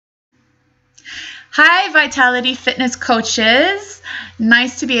Hi, Vitality Fitness coaches.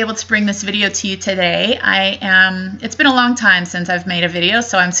 Nice to be able to bring this video to you today. It's been a long time since I've made a video,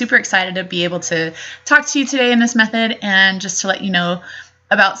 so I'm super excited to be able to talk to you today in this method and just to let you know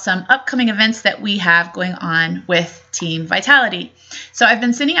about some upcoming events that we have going on with Team Vitality. So I've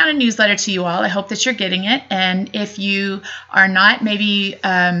been sending out a newsletter to you all. I hope that you're getting it. And if you are not, maybe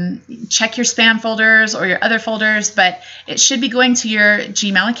check your spam folders or your other folders, but it should be going to your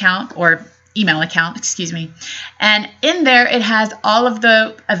Gmail account or email account, excuse me. And in there, it has all of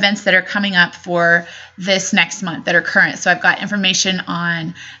the events that are coming up for this next month that are current. So I've got information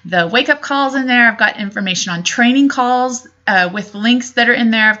on the wake-up calls in there. I've got information on training calls with links that are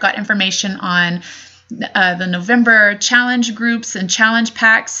in there. I've got information on the November challenge groups and challenge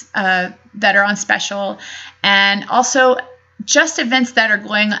packs that are on special, and also just events that are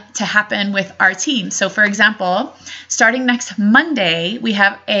going to happen with our team. So for example, starting next Monday, we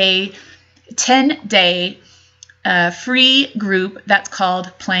have a 10-day free group that's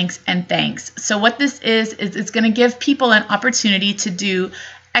called Planks and Thanks. So what this is it's going to give people an opportunity to do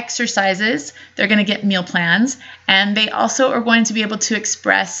exercises. They're going to get meal plans, and they also are going to be able to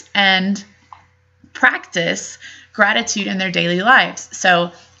express and practice gratitude in their daily lives.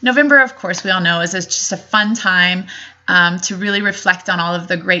 So November, of course, we all know is just a fun time to really reflect on all of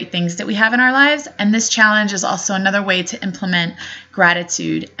the great things that we have in our lives. And this challenge is also another way to implement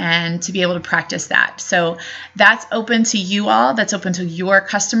gratitude and to be able to practice that. So that's open to you all. That's open to your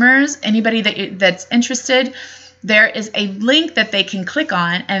customers. Anybody that's interested, there is a link that they can click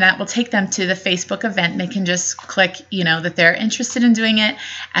on, and that will take them to the Facebook event. They can just click, that they're interested in doing it,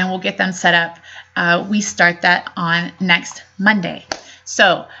 and we'll get them set up. We start that on next Monday.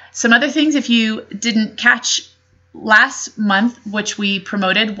 So some other things, if you didn't catch last month, which we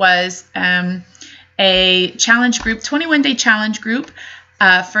promoted, was a challenge group, 21-day challenge group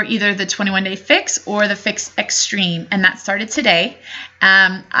for either the 21-day fix or the fix extreme, and that started today.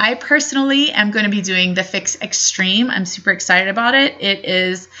 I personally am going to be doing the fix extreme. I'm super excited about it. It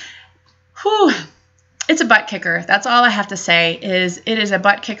is, it's a butt kicker. That's all I have to say. It is a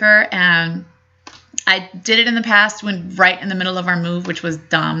butt kicker, and I did it in the past when right in the middle of our move, which was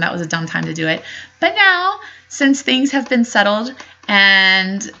dumb. That was a dumb time to do it. But now, since things have been settled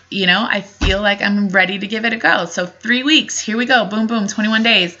and, I feel like I'm ready to give it a go. So 3 weeks, here we go. Boom, boom, 21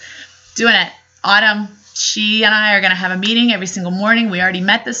 days. Doing it. Autumn, she and I are going to have a meeting every single morning. We already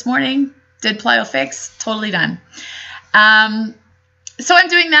met this morning. Did plyo fix. Totally done. So I'm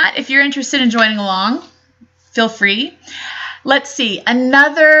doing that. If you're interested in joining along, feel free. Let's see.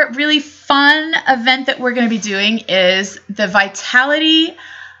 Another really fun event that we're going to be doing is the Vitality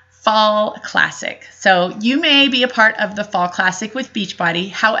Fall Classic. So you may be a part of the Fall Classic with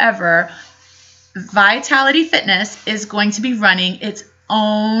Beachbody. However, Vitality Fitness is going to be running its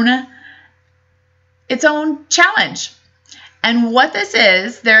own challenge. And what this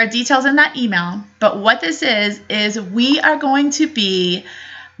is, there are details in that email, but what this is we are going to be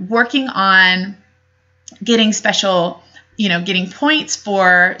working on getting special, getting points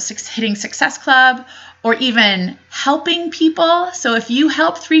for hitting Success Club, or even helping people. So if you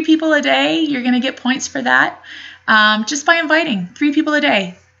help 3 people a day, you're going to get points for that, just by inviting 3 people a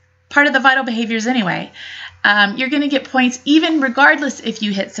day. Part of the vital behaviors anyway. You're going to get points even regardless if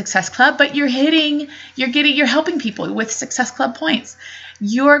you hit Success Club, but you're helping people with Success Club points.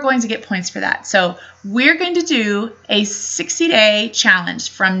 You're going to get points for that. So we're going to do a 60-day challenge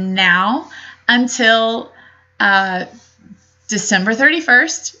from now until December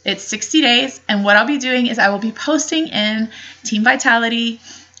 31st. It's 60 days. And what I'll be doing is I will be posting in Team Vitality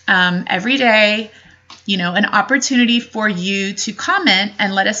every day, an opportunity for you to comment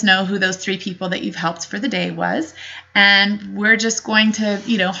and let us know who those 3 people that you've helped for the day was. And we're just going to,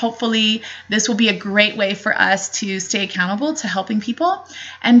 hopefully this will be a great way for us to stay accountable to helping people,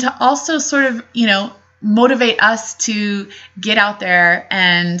 and to also sort of, motivate us to get out there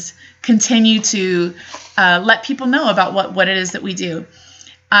and continue to let people know about what it is that we do.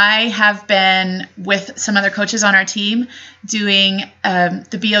 I have been with some other coaches on our team doing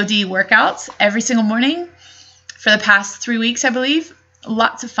the BOD workouts every single morning for the past 3 weeks, I believe.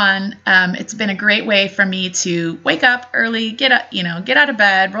 Lots of fun. It's been a great way for me to wake up early, get out of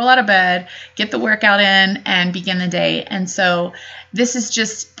bed, roll out of bed, get the workout in, and begin the day. And so this is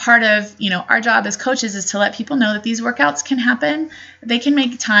just part of, our job as coaches is to let people know that these workouts can happen. They can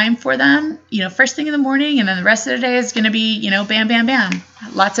make time for them, first thing in the morning, and then the rest of the day is going to be, bam, bam, bam.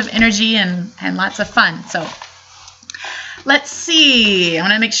 Lots of energy and lots of fun. So let's see. I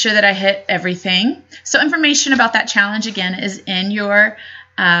want to make sure that I hit everything. So information about that challenge, again, is in your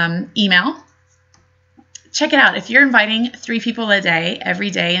email check it out. If you're inviting 3 people a day, every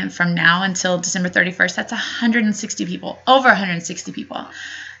day, and from now until December 31st, that's 160 people, over 160 people.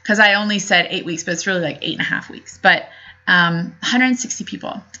 Because I only said 8 weeks, but it's really like 8.5 weeks. But 160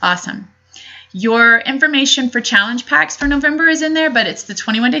 people. Awesome. Your information for challenge packs for November is in there, but it's the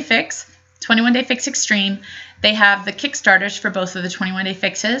 21-Day Fix, 21-Day Fix Extreme. They have the Kickstarters for both of the 21-Day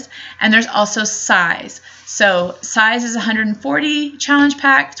Fixes, and there's also size. So size is 140 challenge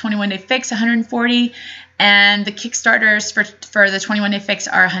pack, 21-Day Fix 140, and the Kickstarters for the 21-Day Fix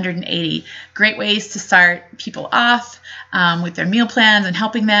are 180. Great ways to start people off with their meal plans and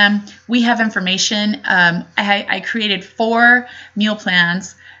helping them. We have information. I created 4 meal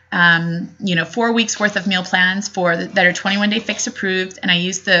plans, 4 weeks worth of meal plans that are 21-Day Fix approved, and I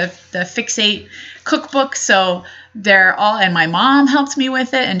used the Fix8 cookbook. So they're all, and my mom helped me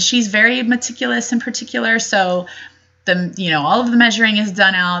with it, and she's very meticulous and particular. So all of the measuring is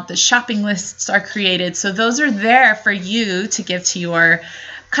done out. The shopping lists are created. So those are there for you to give to your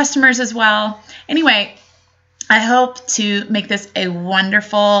customers as well. Anyway, I hope to make this a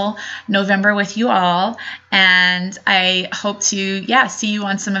wonderful November with you all. And I hope to, see you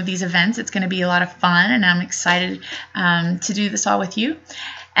on some of these events. It's going to be a lot of fun, and I'm excited to do this all with you.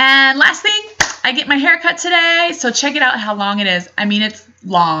 And last thing, I get my hair cut today. So check it out how long it is. I mean, it's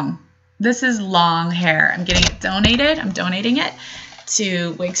long. This is long hair. I'm getting it donated. I'm donating it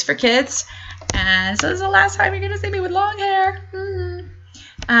to Wigs for Kids. And so this is the last time you're going to see me with long hair.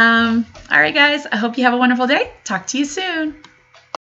 All right, guys. I hope you have a wonderful day. Talk to you soon.